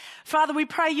Father, we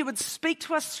pray you would speak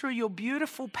to us through your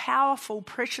beautiful, powerful,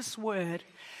 precious word.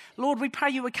 Lord, we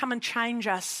pray you would come and change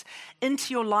us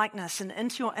into your likeness and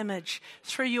into your image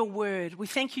through your word. We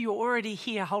thank you, you're already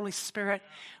here, Holy Spirit,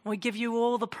 and we give you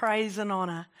all the praise and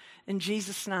honor in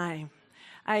Jesus' name.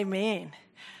 Amen.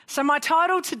 So my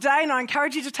title today, and I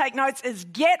encourage you to take notes, is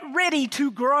Get Ready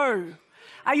to Grow.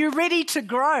 Are you ready to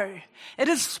grow? It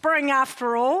is spring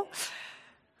after all.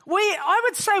 I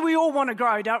would say we all want to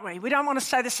grow, don't we? We don't want to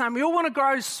stay the same. We all want to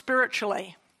grow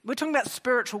spiritually. We're talking about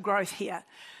spiritual growth here.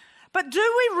 But do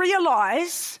we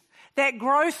realize that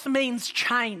growth means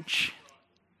change?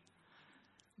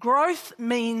 Growth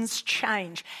means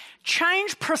change.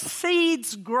 Change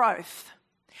precedes growth.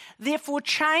 Therefore,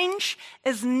 change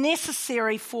is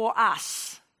necessary for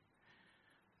us.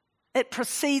 It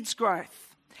precedes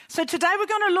growth. So today we're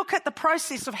going to look at the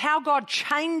process of how God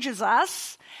changes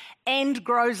us and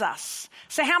grows us.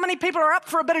 So how many people are up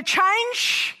for a bit of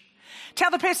change? Tell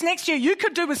the person next to you, you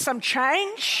could do with some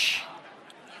change.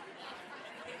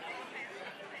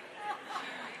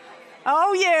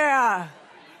 Oh yeah.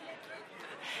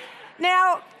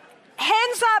 Now,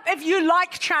 hands up if you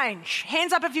like change.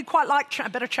 Hands up if you quite like a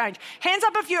bit of change. Hands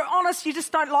up if you're honest, you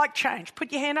just don't like change.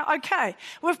 Put your hand up. Okay.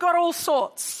 We've got all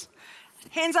sorts.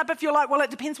 Hands up if you're like, well,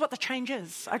 it depends what the change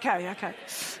is. Okay.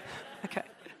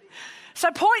 So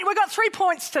we've got 3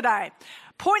 points today.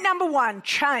 Point number 1,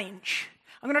 change.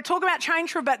 I'm going to talk about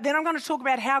change for a bit, then I'm going to talk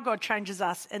about how God changes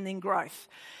us and then growth.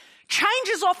 Change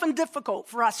is often difficult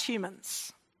for us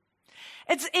humans.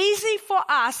 It's easy for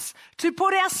us to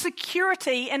put our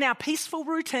security in our peaceful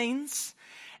routines,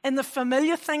 in the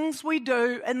familiar things we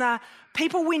do, in the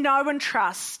people we know and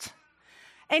trust.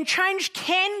 And change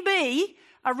can be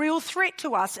a real threat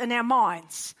to us in our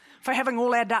minds for having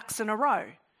all our ducks in a row,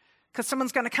 because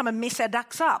someone's going to come and mess our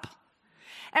ducks up.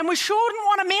 And we sure wouldn't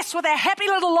want to mess with our happy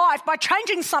little life by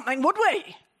changing something, would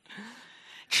we?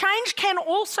 Change can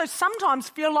also sometimes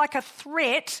feel like a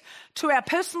threat to our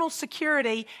personal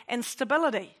security and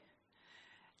stability.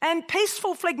 And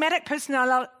peaceful, phlegmatic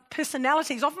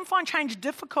personalities often find change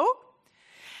difficult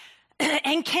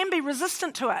and can be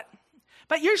resistant to it.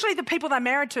 But usually the people they're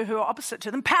married to who are opposite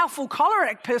to them, powerful,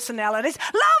 choleric personalities,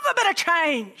 love a bit of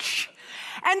change.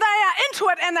 And they are into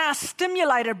it and they are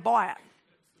stimulated by it.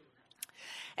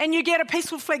 And you get a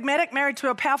peaceful phlegmatic married to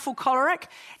a powerful choleric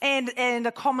and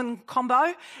a common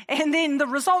combo. And then the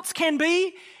results can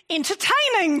be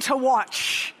entertaining to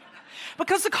watch.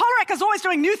 Because the choleric is always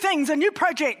doing new things and new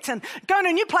projects and going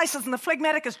to new places. And the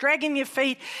phlegmatic is dragging their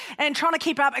feet and trying to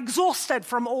keep up, exhausted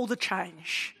from all the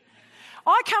change.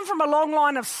 I come from a long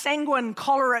line of sanguine,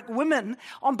 choleric women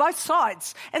on both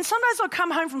sides. And sometimes I'd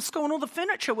come home from school and all the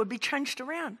furniture would be changed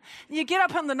around. And you get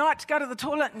up in the night to go to the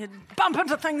toilet and you bump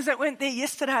into things that weren't there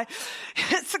yesterday.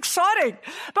 It's exciting.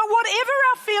 But whatever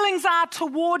our feelings are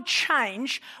toward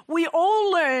change, we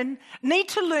all need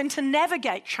to learn to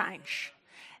navigate change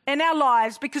in our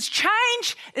lives, because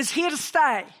change is here to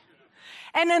stay.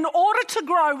 And in order to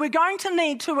grow, we're going to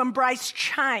need to embrace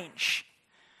change.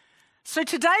 So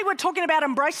today we're talking about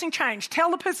embracing change.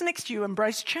 Tell the person next to you,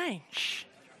 embrace change.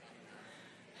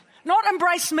 Not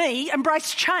embrace me,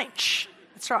 embrace change.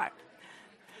 That's right.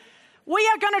 We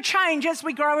are going to change as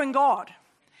we grow in God.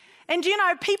 And you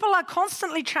know, people are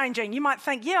constantly changing. You might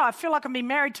think, yeah, I feel like I've been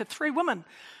married to 3 women,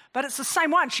 but it's the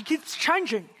same one. She keeps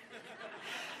changing.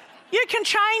 You can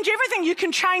change everything. You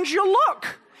can change your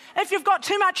look. If you've got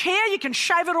too much hair, you can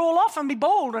shave it all off and be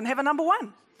bald and have a number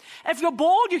 1. If you're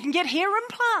bald, you can get hair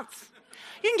implants.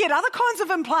 You can get other kinds of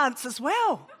implants as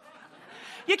well.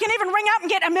 You can even ring up and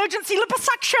get emergency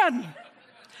liposuction.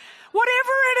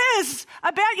 Whatever it is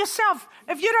about yourself,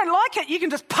 if you don't like it, you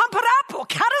can just pump it up or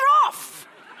cut it off.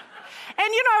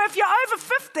 And you know, if you're over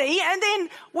 50, and then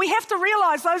we have to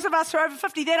realize, those of us who are over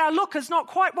 50, that our look is not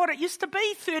quite what it used to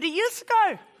be 30 years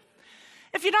ago.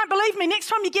 If you don't believe me, next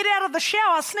time you get out of the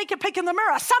shower, sneak a peek in the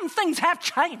mirror. Some things have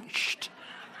changed.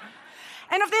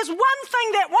 And if there's one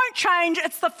thing that won't change,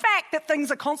 it's the fact that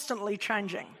things are constantly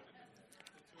changing.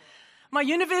 My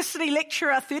university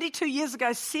lecturer 32 years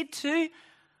ago said to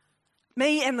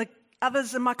me and the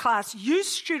others in my class, you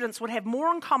students would have more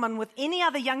in common with any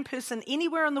other young person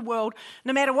anywhere in the world,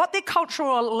 no matter what their culture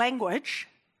or language,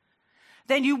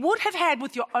 than you would have had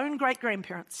with your own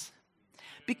great-grandparents,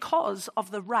 because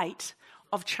of the rate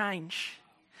of change.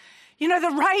 You know,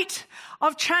 the rate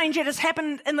of change that has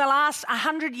happened in the last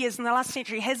 100 years, in the last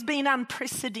century, has been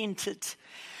unprecedented.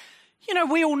 You know,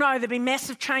 we all know there have been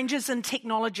massive changes in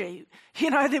technology.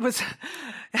 You know, there was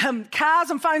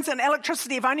cars and phones and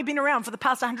electricity have only been around for the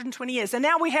past 120 years. And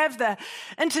now we have the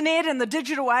internet and the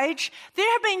digital age.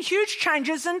 There have been huge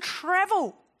changes in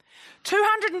travel.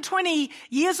 220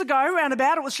 years ago,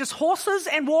 roundabout, it was just horses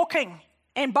and walking,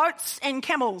 and boats and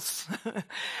camels,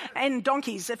 and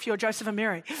donkeys, if you're Joseph and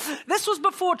Mary. This was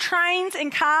before trains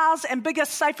and cars and bigger,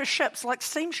 safer ships like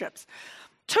steamships.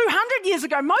 200 years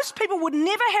ago, most people would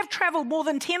never have travelled more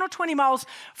than 10 or 20 miles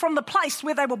from the place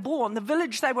where they were born, the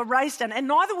village they were raised in, and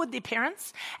neither would their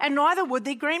parents, and neither would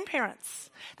their grandparents.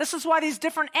 This is why there's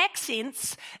different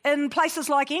accents in places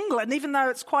like England, even though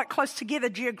it's quite close together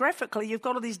geographically, you've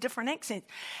got all these different accents.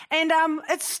 And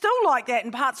it's still like that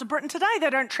in parts of Britain today.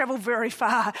 They don't travel very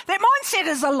far. That mindset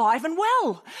is alive and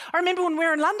well. I remember when we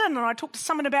were in London and I talked to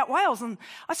someone about Wales, and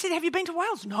I said, have you been to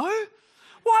Wales? No.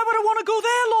 Why would I want to go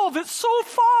there, love? It's so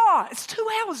far. It's 2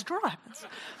 hours drive.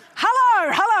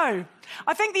 Hello.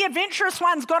 I think the adventurous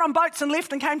ones got on boats and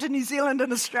left and came to New Zealand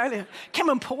and Australia. Kim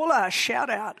and Paula, shout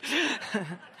out.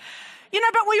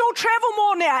 But we all travel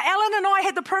more now. Alan and I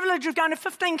had the privilege of going to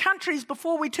 15 countries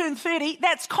before we turned 30.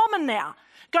 That's common now.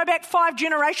 Go back 5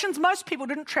 generations, most people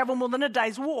didn't travel more than a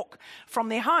day's walk from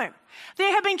their home.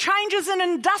 There have been changes in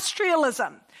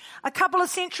industrialism. A couple of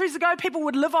centuries ago, people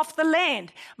would live off the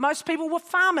land. Most people were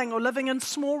farming or living in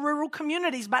small rural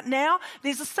communities, but now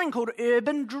there's this thing called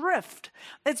urban drift.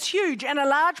 It's huge, and a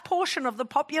large portion of the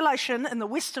population, in the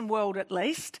Western world at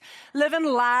least, live in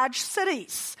large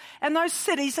cities. And those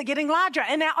cities are getting larger.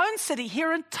 In our own city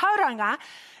here in Tauranga,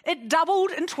 it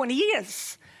doubled in 20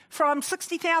 years. From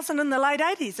 60,000 in the late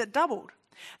 80s, it doubled.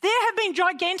 There have been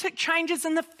gigantic changes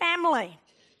in the family.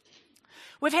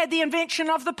 We've had the invention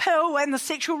of the pill and the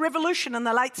sexual revolution in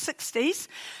the late 60s,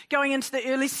 going into the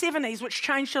early 70s, which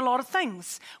changed a lot of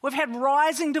things. We've had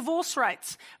rising divorce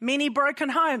rates, many broken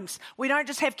homes. We don't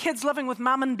just have kids living with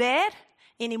mum and dad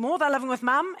anymore. They're living with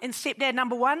mum and stepdad,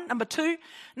 number 1, number 2,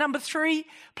 number 3,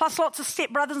 plus lots of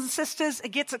stepbrothers and sisters. It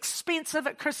gets expensive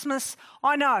at Christmas.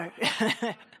 I know.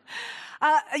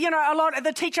 A lot.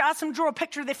 The teacher asks them to draw a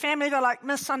picture of their family. They're like,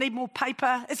 Miss, I need more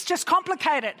paper. It's just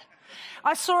complicated.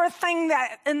 I saw a thing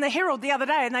that in the Herald the other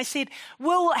day, and they said,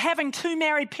 will having 2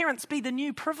 married parents be the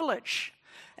new privilege?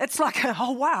 It's like,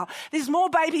 oh wow, there's more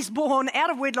babies born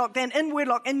out of wedlock than in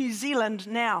wedlock in New Zealand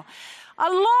now. A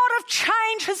lot of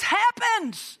change has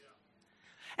happened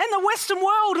in the Western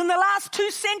world in the last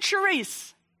 2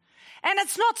 centuries. And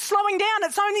it's not slowing down,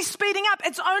 it's only speeding up,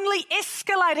 it's only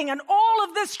escalating, and all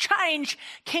of this change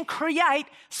can create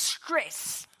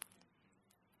stress.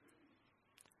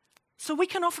 So we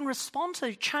can often respond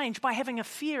to change by having a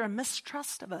fear and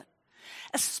mistrust of it,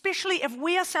 especially if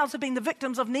we ourselves have been the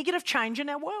victims of negative change in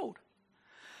our world.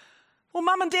 Well,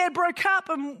 mum and dad broke up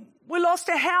and we lost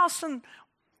our house, and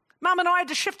mum and I had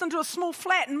to shift into a small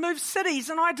flat and move cities,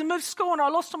 and I had to move school and I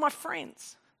lost all my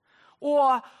friends.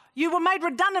 Or you were made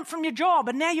redundant from your job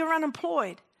and now you're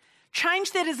unemployed.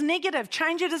 Change that is negative,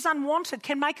 change that is unwanted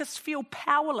can make us feel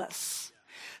powerless.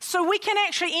 So we can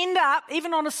actually end up,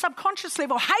 even on a subconscious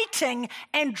level, hating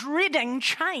and dreading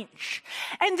change.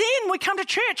 And then we come to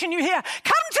church and you hear,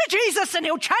 come to Jesus and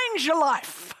he'll change your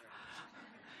life.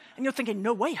 And you're thinking,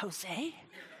 no way, Jose.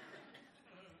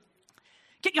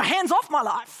 Get your hands off my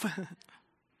life.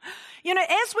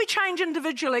 As we change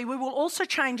individually, we will also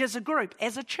change as a group,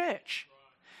 as a church.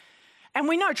 And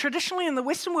we know traditionally in the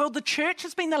Western world, the church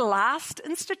has been the last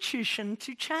institution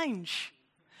to change.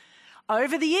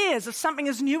 Over the years, if something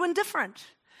is new and different,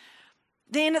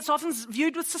 then it's often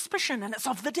viewed with suspicion and it's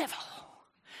of the devil.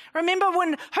 Who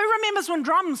remembers when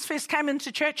drums first came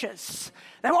into churches?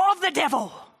 They were of the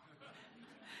devil.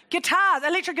 Guitars,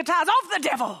 electric guitars, of the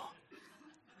devil.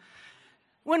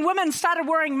 When women started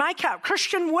wearing makeup,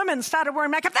 Christian women started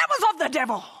wearing makeup, that was of the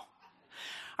devil.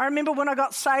 I remember when I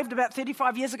got saved about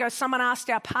 35 years ago, someone asked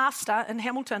our pastor in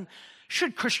Hamilton,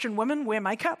 should Christian women wear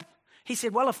makeup? He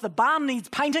said, well, if the barn needs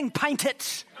painting, paint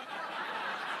it.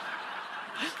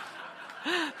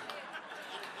 Back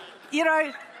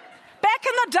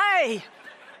in the day,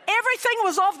 everything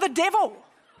was of the devil.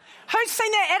 Who's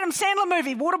seen that Adam Sandler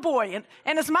movie, Waterboy?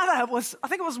 And his mother was, I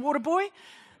think it was Waterboy.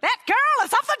 That girl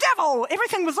is of the devil.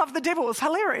 Everything was of the devil. It was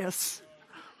hilarious.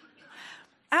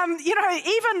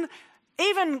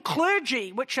 Even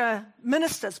clergy, which are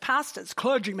ministers, pastors,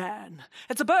 clergyman.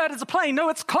 It's a bird, it's a plane. No,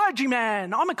 it's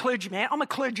clergyman. I'm a clergyman. I'm a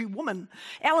clergywoman.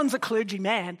 Alan's a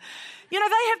clergyman. They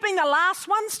have been the last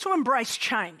ones to embrace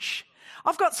change.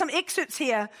 I've got some excerpts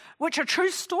here which are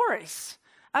true stories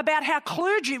about how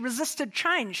clergy resisted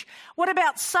change. What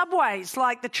about subways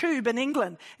like the Tube in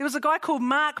England? There was a guy called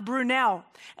Mark Brunel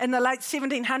in the late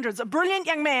 1700s, a brilliant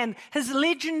young man. His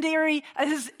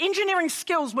engineering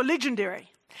skills were legendary.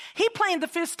 He planned the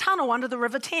first tunnel under the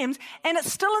River Thames, and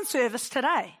it's still in service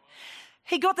today.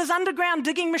 He got this underground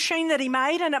digging machine that he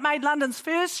made, and it made London's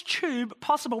first tube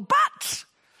possible. But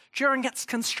During its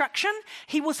construction,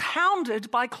 he was hounded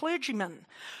by clergymen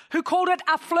who called it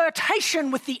a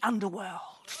flirtation with the underworld.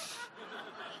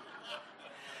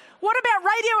 What about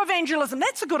radio evangelism?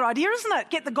 That's a good idea, isn't it?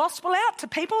 Get the gospel out to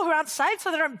people who aren't saved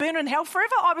so they don't burn in hell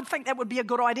forever. I would think that would be a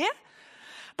good idea.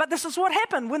 But this is what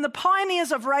happened. When the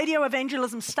pioneers of radio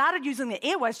evangelism started using the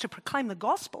airways to proclaim the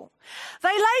gospel, they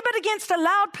laboured against a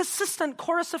loud, persistent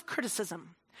chorus of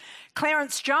criticism.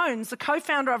 Clarence Jones, the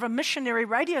co-founder of a missionary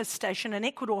radio station in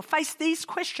Ecuador, faced these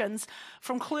questions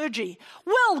from clergy.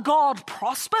 Will God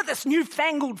prosper this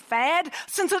newfangled fad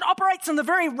since it operates in the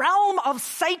very realm of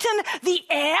Satan, the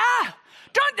air?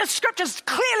 Don't the scriptures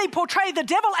clearly portray the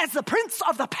devil as the prince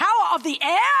of the power of the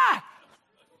air?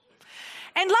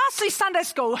 And lastly, Sunday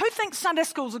school. Who thinks Sunday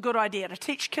school is a good idea to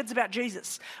teach kids about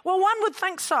Jesus? Well, one would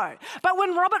think so. But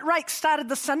when Robert Rake started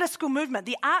the Sunday school movement,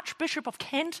 the Archbishop of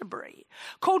Canterbury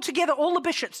called together all the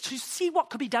bishops to see what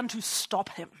could be done to stop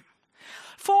him.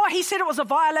 For he said it was a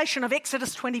violation of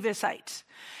Exodus 20 verse 8.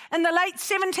 In the late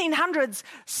 1700s,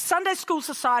 Sunday school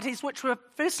societies, which were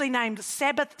firstly named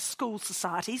Sabbath School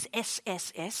Societies,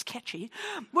 SSS, catchy,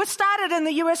 were started in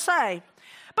the USA.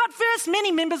 But first,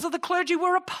 many members of the clergy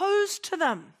were opposed to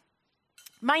them,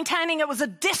 maintaining it was a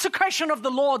desecration of the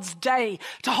Lord's day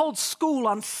to hold school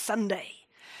on Sunday.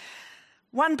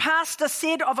 One pastor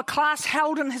said of a class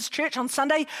held in his church on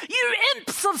Sunday, "You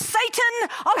imps of Satan,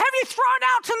 I'll have you thrown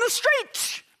out in the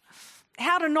street."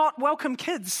 How to not welcome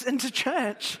kids into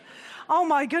church. Oh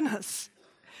my goodness.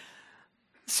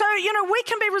 So, we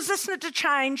can be resistant to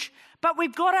change, but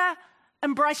we've got to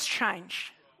embrace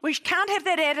change. We can't have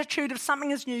that attitude if something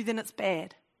is new, then it's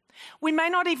bad. We may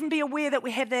not even be aware that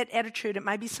we have that attitude. It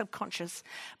may be subconscious.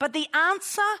 But the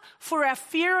answer for our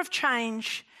fear of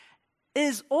change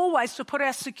is always to put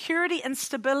our security and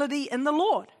stability in the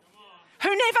Lord,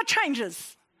 who never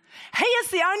changes. He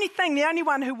is the only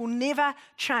one who will never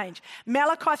change.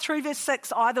 Malachi 3 verse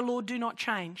 6, I, the Lord, do not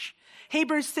change.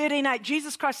 Hebrews 13:8,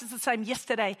 Jesus Christ is the same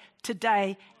yesterday,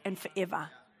 today, and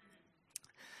forever.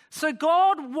 So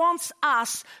God wants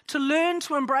us to learn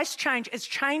to embrace change, as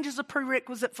change is a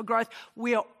prerequisite for growth.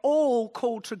 We are all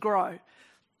called to grow.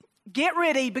 Get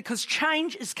ready, because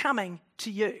change is coming to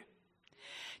you.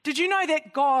 Did you know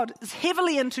that God is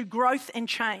heavily into growth and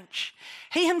change?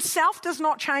 He himself does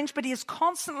not change, but he is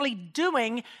constantly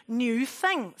doing new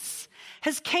things.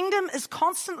 His kingdom is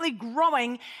constantly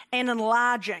growing and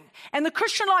enlarging. And the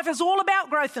Christian life is all about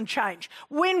growth and change.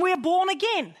 When we're born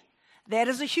again, that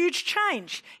is a huge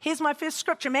change. Here's my first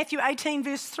scripture, Matthew 18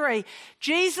 verse 3.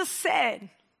 Jesus said,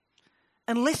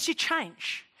 unless you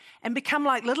change and become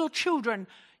like little children,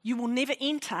 you will never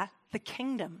enter the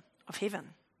kingdom of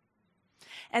heaven.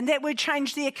 And that word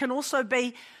change there can also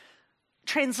be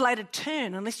translated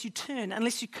turn, unless you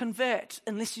convert,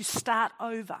 unless you start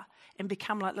over and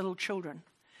become like little children.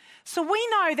 So we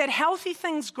know that healthy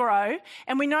things grow,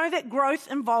 and we know that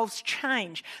growth involves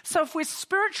change. So if we're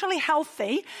spiritually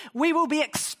healthy, we will be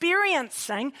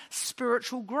experiencing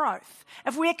spiritual growth.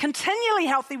 If we're continually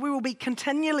healthy, we will be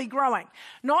continually growing.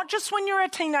 Not just when you're a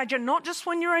teenager, not just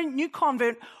when you're a new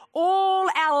convert, all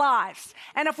our lives.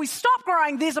 And if we stop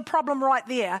growing, there's a problem right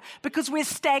there, because we're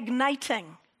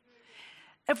stagnating.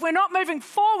 If we're not moving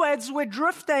forwards, we're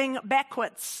drifting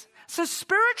backwards. So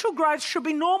spiritual growth should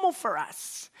be normal for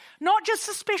us. Not just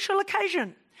a special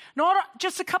occasion, not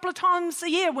just a couple of times a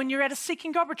year when you're at a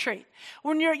Seeking God retreat,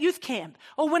 or when you're at youth camp,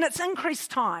 or when it's increase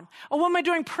time, or when we're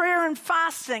doing prayer and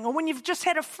fasting, or when you've just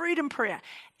had a freedom prayer.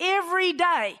 Every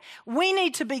day we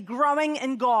need to be growing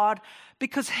in God,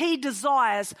 because he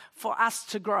desires for us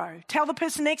to grow. Tell the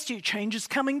person next to you, change is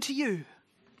coming to you.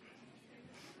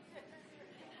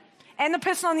 And the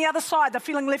person on the other side, they're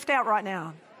feeling left out right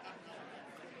now.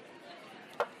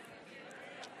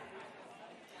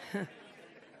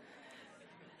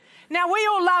 Now, we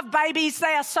all love babies.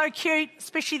 They are so cute,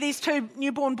 especially these two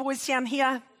newborn boys down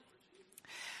here.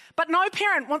 But no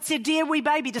parent wants their dear wee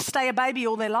baby to stay a baby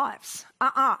all their lives.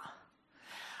 A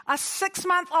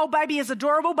 6-month-old baby is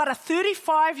adorable, but a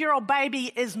 35-year-old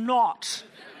baby is not.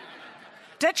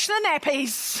 Ditch the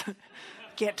nappies.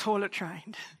 Get toilet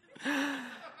trained.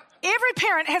 Every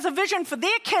parent has a vision for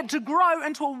their kid to grow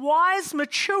into a wise,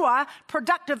 mature,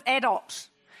 productive adult.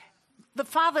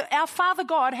 Our Father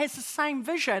God has the same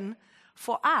vision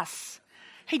for us.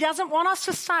 He doesn't want us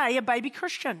to stay a baby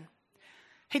Christian.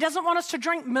 He doesn't want us to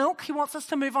drink milk. He wants us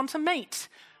to move on to meat.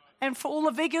 And for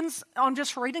all the vegans, I'm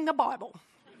just reading the Bible.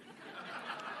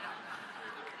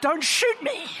 Don't shoot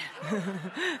me.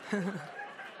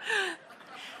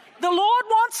 The Lord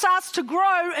wants us to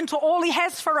grow into all he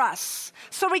has for us.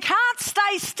 So we can't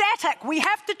stay static. We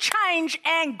have to change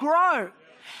and grow.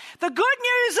 The good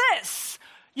news is,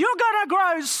 You're going to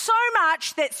grow so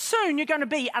much that soon you're going to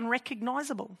be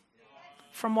unrecognizable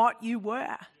from what you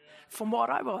were, from what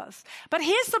I was. But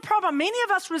here's the problem. Many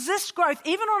of us resist growth,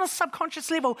 even on a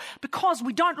subconscious level, because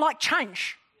we don't like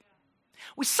change.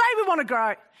 We say we want to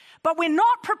grow, but we're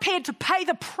not prepared to pay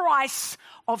the price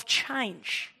of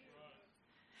change.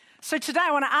 So today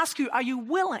I want to ask you, are you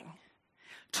willing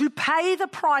to pay the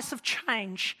price of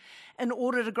change in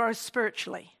order to grow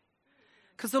spiritually?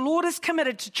 Because the Lord is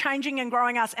committed to changing and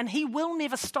growing us, and He will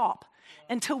never stop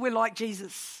until we're like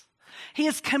Jesus. He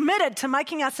is committed to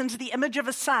making us into the image of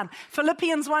His Son.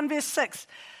 Philippians 1 verse 6,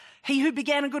 He who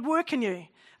began a good work in you.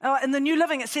 In the New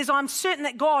Living, it says, I'm certain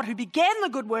that God who began the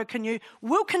good work in you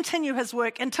will continue His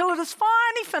work until it is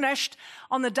finally finished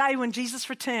on the day when Jesus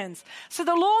returns. So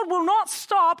the Lord will not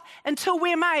stop until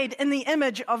we're made in the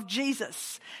image of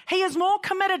Jesus. He is more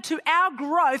committed to our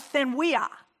growth than we are.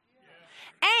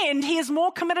 And He is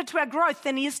more committed to our growth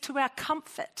than He is to our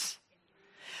comfort.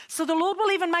 So the Lord will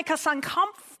even make us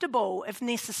uncomfortable if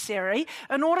necessary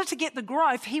in order to get the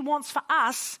growth He wants for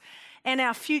us and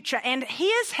our future. And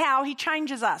here's how He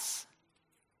changes us.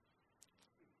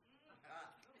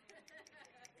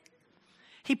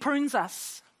 He prunes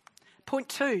us. Point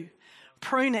 2,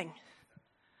 pruning.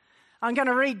 I'm going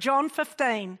to read John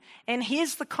 15, and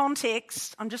here's the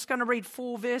context. I'm just going to read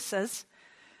 4 verses.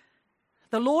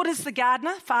 The Lord is the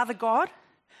gardener, Father God.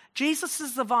 Jesus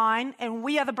is the vine, and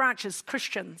we are the branches,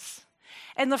 Christians.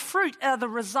 And the fruit are the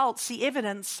results, the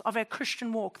evidence of our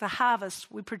Christian walk, the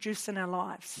harvest we produce in our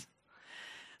lives.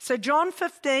 So John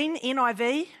 15,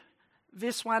 NIV,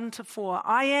 verse 1 to 4.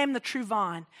 I am the true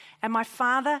vine, and my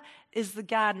Father is the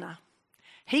gardener.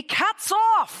 He cuts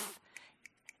off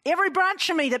every branch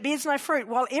in me that bears no fruit,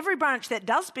 while every branch that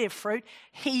does bear fruit,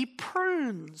 He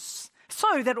prunes,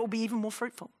 so that it will be even more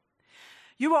fruitful.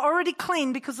 You are already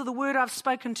clean because of the word I've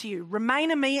spoken to you. Remain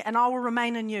in me and I will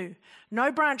remain in you.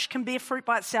 No branch can bear fruit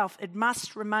by itself. It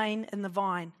must remain in the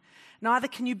vine. Neither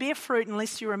can you bear fruit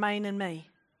unless you remain in me.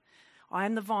 I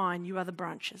am the vine, you are the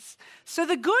branches. So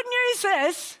the good news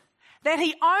is that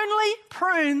He only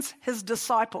prunes His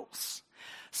disciples.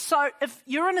 So if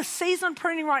you're in a season of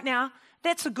pruning right now,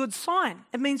 that's a good sign.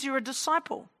 It means you're a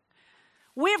disciple.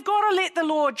 We've got to let the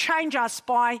Lord change us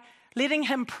by letting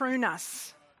Him prune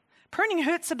us. Pruning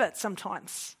hurts a bit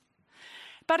sometimes.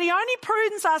 But He only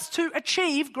prunes us to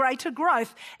achieve greater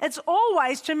growth. It's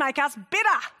always to make us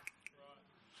better.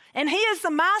 And He is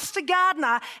the master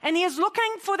gardener, and He is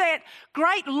looking for that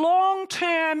great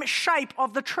long-term shape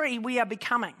of the tree we are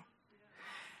becoming.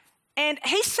 And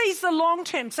He sees the long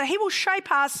term, so He will shape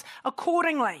us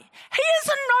accordingly. He is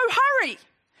in no hurry.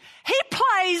 He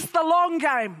plays the long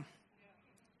game.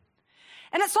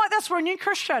 And it's like this, we're a new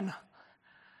Christian.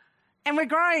 And we're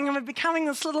growing and we're becoming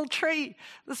this little tree,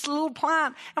 this little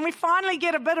plant. And we finally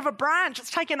get a bit of a branch. It's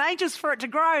taken ages for it to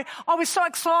grow. Oh, we're so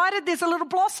excited. There's a little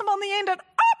blossom on the end. And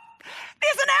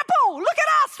there's an apple. Look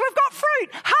at us. We've got fruit.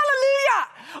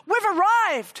 Hallelujah. We've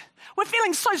arrived. We're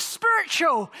feeling so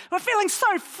spiritual. We're feeling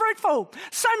so fruitful,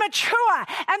 so mature.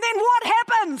 And then what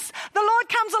happens? The Lord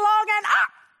comes along and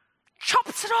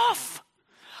chops it off.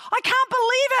 I can't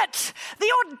believe it.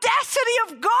 The audacity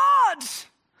of God.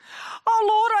 Oh,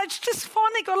 Lord, I just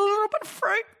finally got a little bit of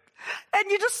fruit. And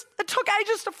it took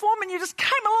ages to form, and you just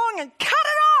came along and cut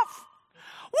it off.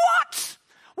 What?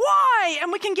 Why?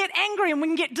 And we can get angry and we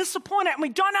can get disappointed and we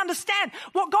don't understand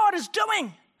what God is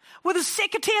doing with His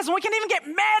secateurs. And we can even get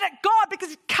mad at God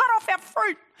because He cut off our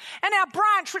fruit and our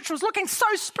branch, which was looking so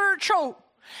spiritual.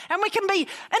 And we can be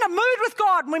in a mood with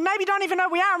God, and we maybe don't even know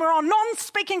we are, and we're on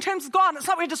non-speaking terms with God. And it's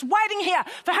like we're just waiting here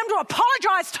for Him to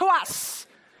apologize to us.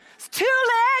 It's too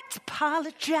late to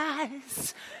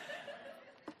apologize.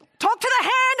 Talk to the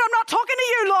hand. I'm not talking to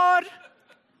you, Lord.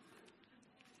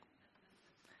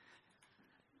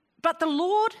 But the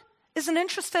Lord isn't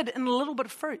interested in a little bit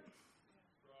of fruit.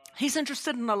 He's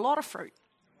interested in a lot of fruit,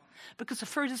 because the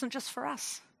fruit isn't just for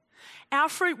us. Our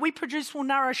fruit we produce will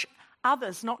nourish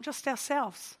others, not just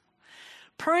ourselves.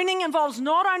 Pruning involves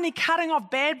not only cutting off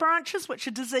bad branches, which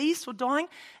are diseased or dying,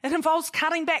 it involves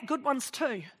cutting back good ones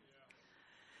too.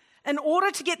 In order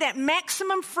to get that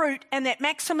maximum fruit and that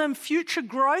maximum future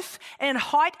growth and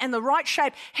height and the right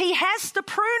shape, He has to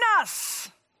prune us.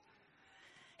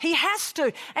 He has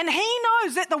to. And He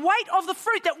knows that the weight of the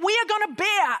fruit that we are going to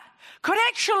bear could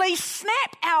actually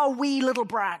snap our wee little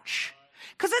branch,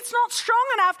 because it's not strong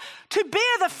enough to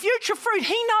bear the future fruit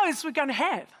He knows we're going to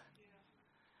have.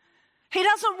 He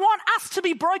doesn't want us to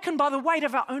be broken by the weight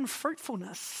of our own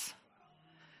fruitfulness.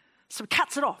 So He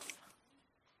cuts it off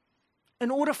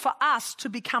in order for us to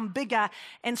become bigger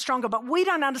and stronger. But we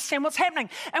don't understand what's happening.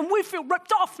 And we feel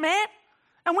ripped off, man.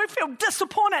 And we feel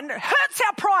disappointed, and it hurts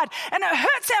our pride, and it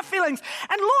hurts our feelings.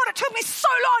 And Lord, it took me so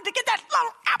long to get that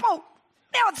little apple.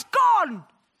 Now it's gone.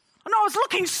 And I was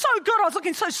looking so good. I was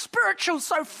looking so spiritual,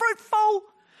 so fruitful.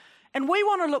 And we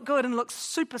want to look good and look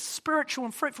super spiritual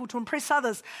and fruitful to impress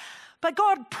others. But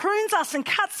God prunes us and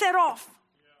cuts that off.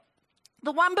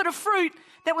 The one bit of fruit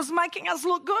that was making us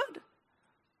look good.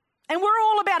 And we're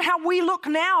all about how we look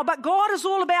now, but God is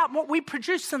all about what we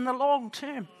produce in the long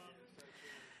term.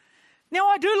 Now,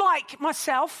 I do like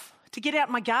myself to get out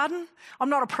in my garden. I'm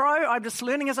not a pro. I'm just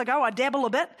learning as I go. I dabble a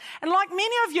bit. And like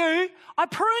many of you, I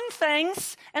prune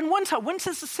things in winter.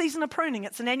 Winter's the season of pruning.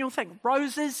 It's an annual thing.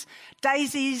 Roses,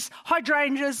 daisies,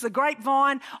 hydrangeas, the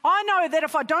grapevine. I know that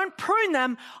if I don't prune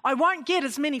them, I won't get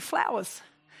as many flowers.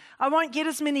 I won't get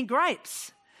as many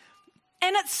grapes.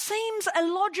 And it seems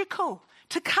illogical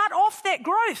to cut off that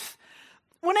growth,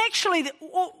 when actually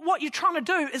what you're trying to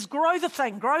do is grow the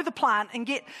thing, grow the plant, and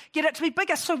get it to be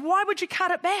bigger. So why would you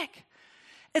cut it back?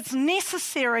 It's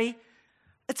necessary.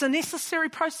 It's a necessary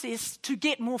process to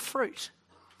get more fruit.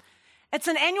 It's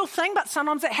an annual thing, but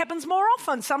sometimes it happens more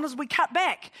often. Sometimes we cut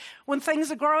back when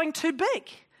things are growing too big.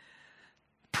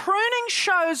 Pruning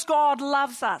shows God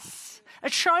loves us.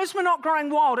 It shows we're not growing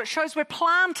wild. It shows we're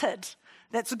planted.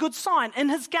 That's a good sign. In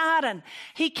his garden,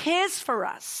 he cares for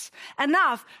us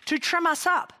enough to trim us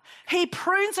up. He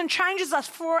prunes and changes us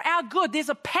for our good. There's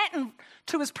a pattern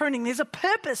to his pruning. There's a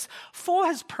purpose for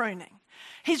his pruning.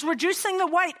 He's reducing the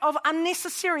weight of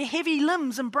unnecessary heavy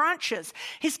limbs and branches.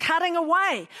 He's cutting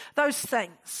away those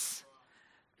things.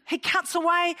 He cuts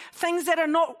away things that are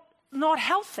not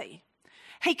healthy.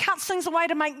 He cuts things away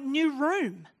to make new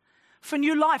room for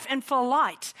new life and for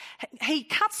light. He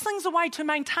cuts things away to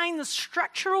maintain the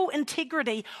structural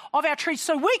integrity of our trees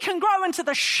so we can grow into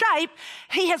the shape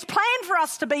he has planned for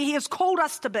us to be, he has called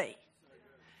us to be.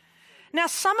 Now,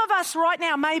 some of us right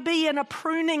now may be in a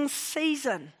pruning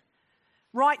season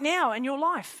right now in your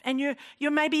life, and you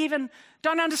maybe even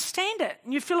don't understand it,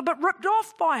 and you feel a bit ripped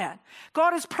off by it.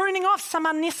 God is pruning off some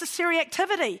unnecessary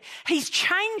activity. He's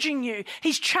changing you.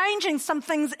 He's changing some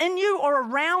things in you or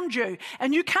around you,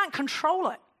 and you can't control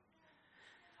it.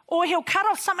 Or he'll cut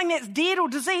off something that's dead or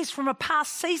diseased from a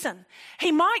past season.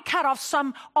 He might cut off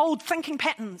some old thinking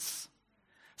patterns,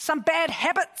 some bad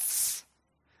habits.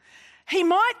 He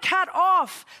might cut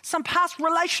off some past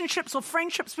relationships or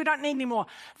friendships we don't need anymore.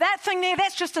 That thing there,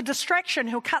 that's just a distraction.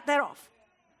 He'll cut that off.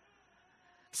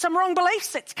 Some wrong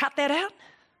beliefs, let's cut that out.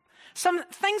 Some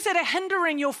things that are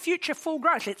hindering your future full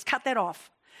growth, let's cut that off.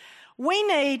 We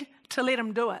need to let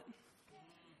him do it.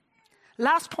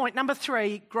 Last point, number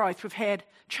 3, growth. We've had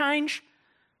change,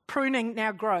 pruning,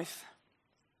 now growth.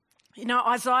 You know,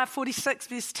 Isaiah 46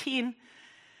 verse 10,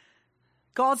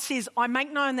 God says, I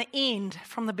make known the end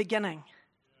from the beginning.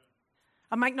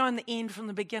 I make known the end from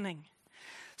the beginning.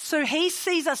 So he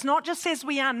sees us not just as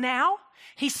we are now,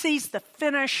 he sees the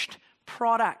finished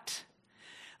product.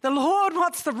 The Lord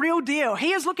wants the real deal.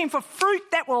 He is looking for fruit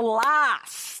that will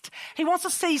last. He wants to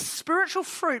see spiritual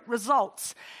fruit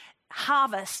results,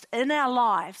 harvest in our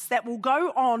lives that will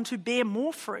go on to bear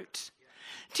more fruit.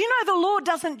 Do you know the Lord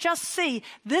doesn't just see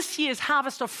this year's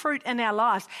harvest of fruit in our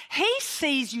lives. He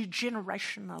sees you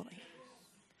generationally.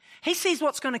 He sees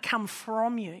what's going to come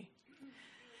from you.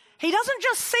 He doesn't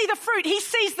just see the fruit. He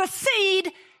sees the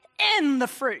seed in the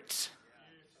fruit.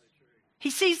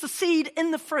 He sees the seed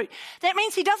in the fruit. That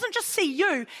means he doesn't just see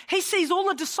you. He sees all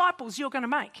the disciples you're going to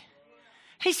make.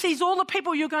 He sees all the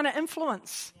people you're going to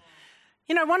influence.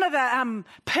 You know, one of the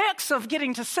perks of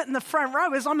getting to sit in the front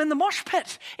row is I'm in the mosh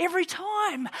pit every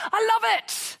time. I love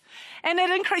it. And it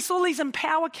increased all these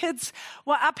Empower kids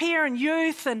were up here and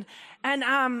youth. And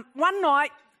one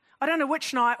night, I don't know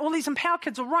which night, all these Empower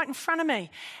kids were right in front of me.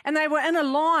 And they were in a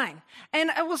line. And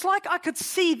it was like I could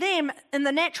see them in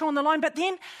the natural in the line. But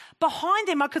then behind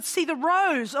them, I could see the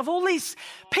rows of all these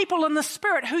people in the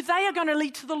Spirit who they are going to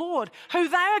lead to the Lord.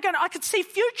 I could see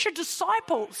future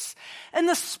disciples in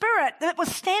the Spirit that were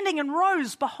standing in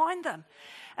rows behind them.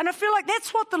 And I feel like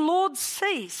that's what the Lord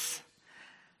sees.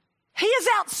 He is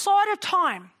outside of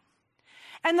time.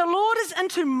 And the Lord is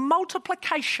into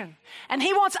multiplication. And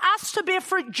he wants us to bear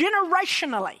fruit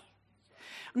generationally.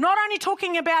 I'm not only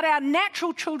talking about our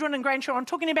natural children and grandchildren, I'm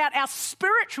talking about our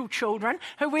spiritual children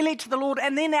who we lead to the Lord,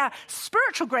 and then our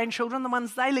spiritual grandchildren, the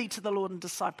ones they lead to the Lord and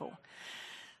disciple.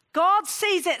 God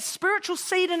sees that spiritual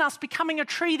seed in us becoming a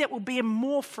tree that will bear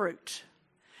more fruit.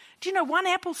 Do you know one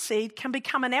apple seed can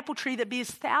become an apple tree that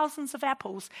bears thousands of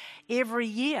apples every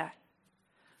year?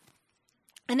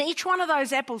 And each one of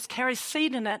those apples carries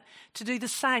seed in it to do the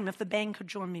same. If the band could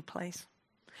join me, please.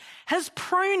 His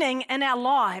pruning in our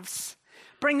lives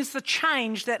brings the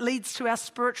change that leads to our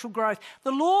spiritual growth.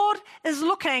 The Lord is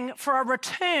looking for a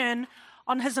return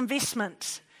on his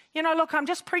investment. You know, look, I'm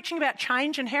just preaching about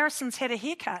change and Harrison's had a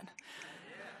haircut.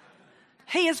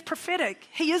 He is prophetic.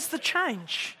 He is the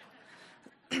change.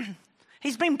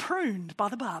 He's been pruned by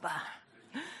the barber.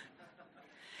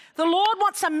 The Lord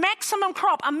wants a maximum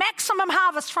crop, a maximum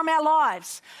harvest from our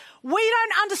lives. We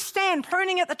don't understand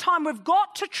pruning at the time. We've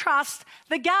got to trust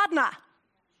the gardener.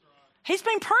 He's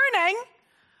been pruning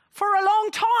for a long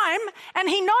time and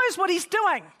he knows what he's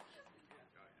doing.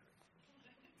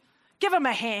 Give him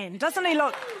a hand. Doesn't he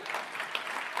look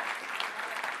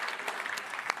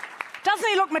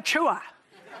mature?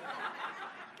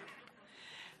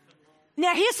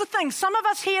 Now, here's the thing. Some of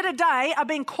us here today are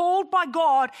being called by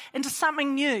God into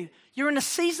something new. You're in a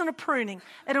season of pruning.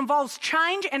 It involves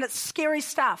change and it's scary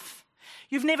stuff.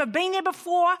 You've never been there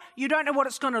before. You don't know what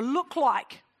it's going to look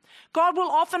like. God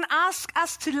will often ask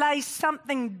us to lay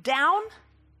something down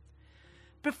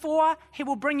before he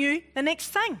will bring you the next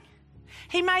thing.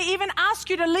 He may even ask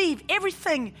you to leave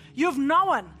everything you've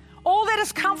known, all that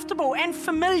is comfortable and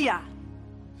familiar.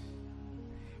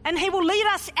 And he will lead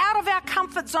us out of our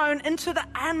comfort zone into the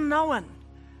unknown,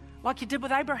 like he did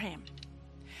with Abraham.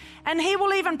 And he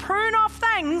will even prune off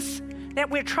things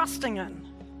that we're trusting in.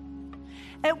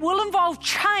 It will involve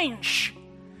change,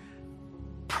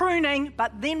 pruning,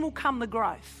 but then will come the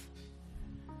growth.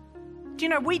 Do you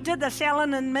know, we did this,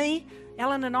 Ellen and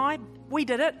I, we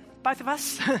did it, both of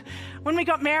us. When we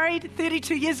got married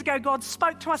 32 years ago, God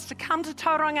spoke to us to come to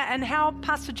Tauranga and help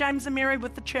Pastor James and Mary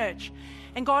with the church.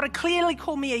 And God had clearly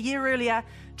called me a year earlier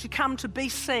to come to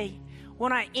BC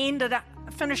when I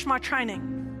finished my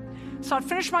training. So I'd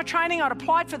finished my training, I'd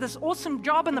applied for this awesome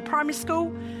job in the primary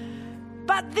school,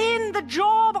 but then the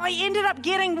job I ended up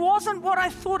getting wasn't what I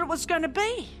thought it was going to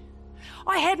be.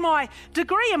 I had my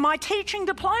degree and my teaching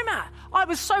diploma. I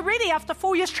was so ready after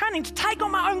 4 years training to take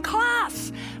on my own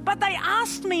class. But they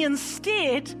asked me,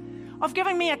 instead of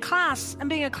giving me a class and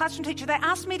being a classroom teacher, they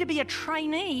asked me to be a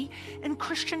trainee in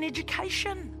Christian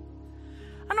education.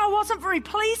 And I wasn't very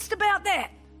pleased about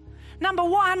that. Number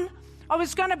one, I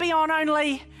was going to be on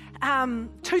only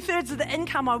 2/3 of the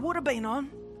income I would have been on.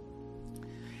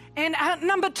 And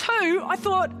number two, I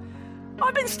thought,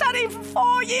 I've been studying for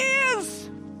 4 years.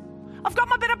 I've got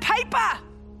my bit of paper.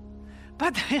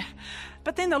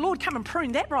 But then the Lord come and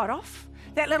pruned that right off.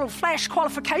 That little flash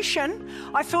qualification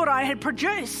I thought I had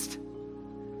produced.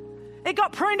 It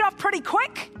got pruned off pretty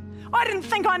quick. I didn't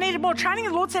think I needed more training.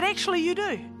 The Lord said, actually, you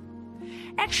do.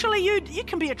 Actually, you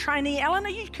can be a trainee, Elena.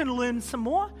 You can learn some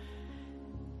more.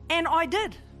 And I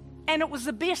did. And it was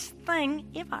the best thing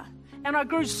ever. And I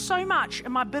grew so much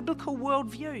in my biblical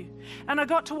worldview. And I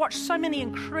got to watch so many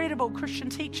incredible Christian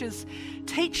teachers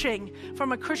teaching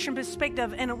from a Christian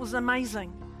perspective, and it was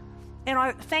amazing. And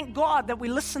I thank God that we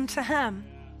listened to him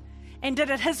and did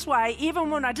it his way,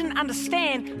 even when I didn't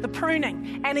understand the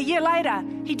pruning. And a year later,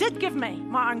 he did give me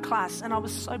my own class, and I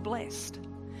was so blessed.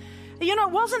 You know,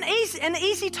 it wasn't an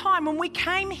easy time when we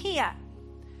came here.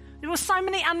 There were so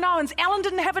many unknowns. Ellen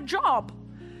didn't have a job.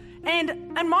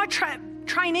 And my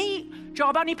trainee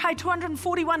job only paid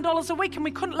 $241 a week, and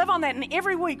we couldn't live on that. And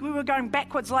every week we were going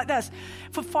backwards like this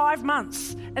for 5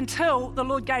 months until the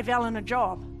Lord gave Ellen a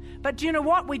job. But do you know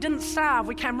what? We didn't starve.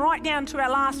 We came right down to our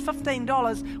last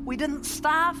 $15. We didn't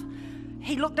starve.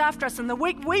 He looked after us. And the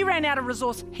week we ran out of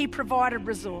resource, he provided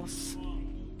resource.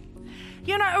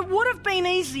 You know, it would have been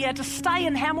easier to stay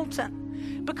in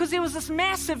Hamilton because there was this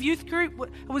massive youth group.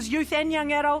 It was youth and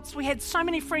young adults. We had so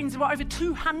many friends. There were over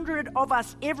 200 of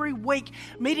us every week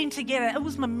meeting together. It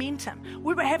was momentum.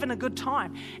 We were having a good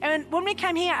time. And when we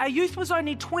came here, our youth was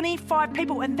only 25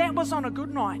 people, and that was on a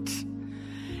good night.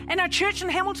 And our church in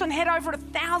Hamilton had over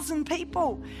 1,000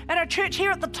 people. And our church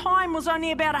here at the time was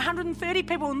only about 130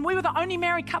 people, and we were the only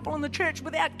married couple in the church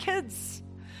without kids.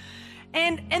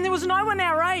 And there was no one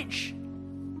our age.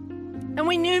 And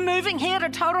we knew moving here to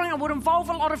Tauranga would involve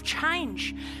a lot of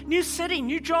change. New city,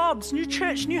 new jobs, new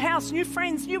church, new house, new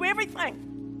friends, new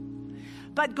everything.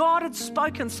 But God had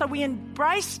spoken, so we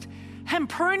embraced him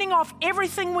pruning off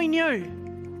everything we knew.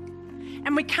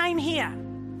 And we came here.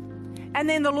 And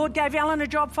then the Lord gave Ellen a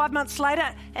job 5 months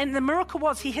later, and the miracle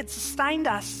was he had sustained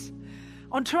us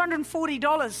on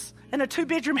 $240 in a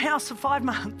 2-bedroom house for 5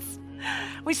 months.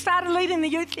 We started leading the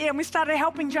youth here, and we started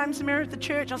helping James and Mary at the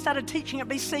church. I started teaching at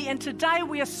BC, and today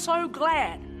we are so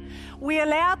glad we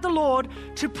allowed the Lord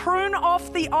to prune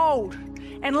off the old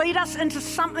and lead us into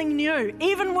something new,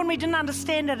 even when we didn't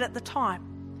understand it at the time.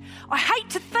 I hate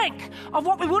to think of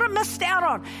what we would have missed out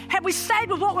on had we stayed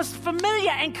with what was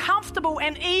familiar and comfortable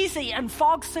and easy in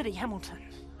Fog City, Hamilton.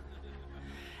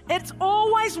 It's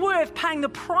always worth paying the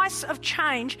price of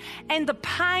change and the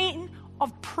pain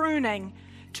of pruning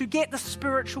to get the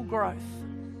spiritual growth.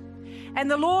 And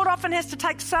the Lord often has to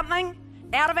take something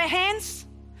out of our hands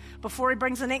before he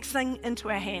brings the next thing into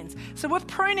our hands. So with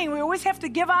pruning, we always have to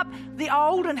give up the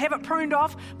old and have it pruned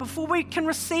off before we can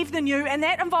receive the new, and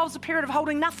that involves a period of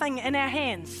holding nothing in our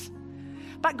hands.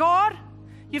 But God,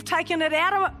 you've taken it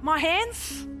out of my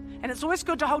hands, and it's always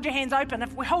good to hold your hands open.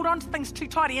 If we hold on to things too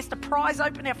tight, he has to prise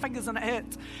open our fingers and it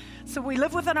hurts. So we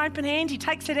live with an open hand, he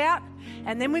takes it out,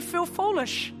 and then we feel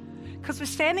foolish because we're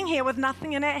standing here with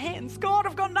nothing in our hands. God,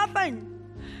 I've got nothing.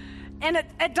 And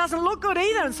it doesn't look good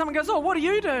either. And someone goes, oh, what are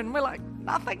you doing? We're like,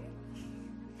 nothing.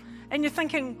 And you're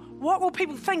thinking, what will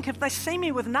people think if they see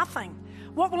me with nothing?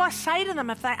 What will I say to them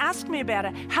if they ask me about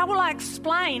it? How will I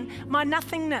explain my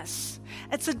nothingness?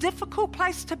 It's a difficult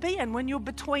place to be in when you're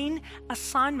between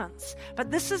assignments. But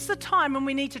this is the time when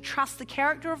we need to trust the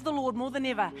character of the Lord more than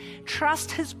ever.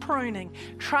 Trust his pruning,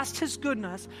 trust his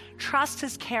goodness, trust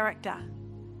his character.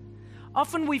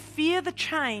 Often we fear the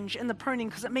change in the pruning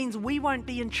because it means we won't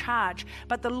be in charge.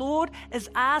 But the Lord is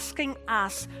asking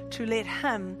us to let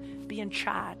him be in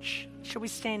charge. Shall we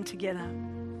stand together?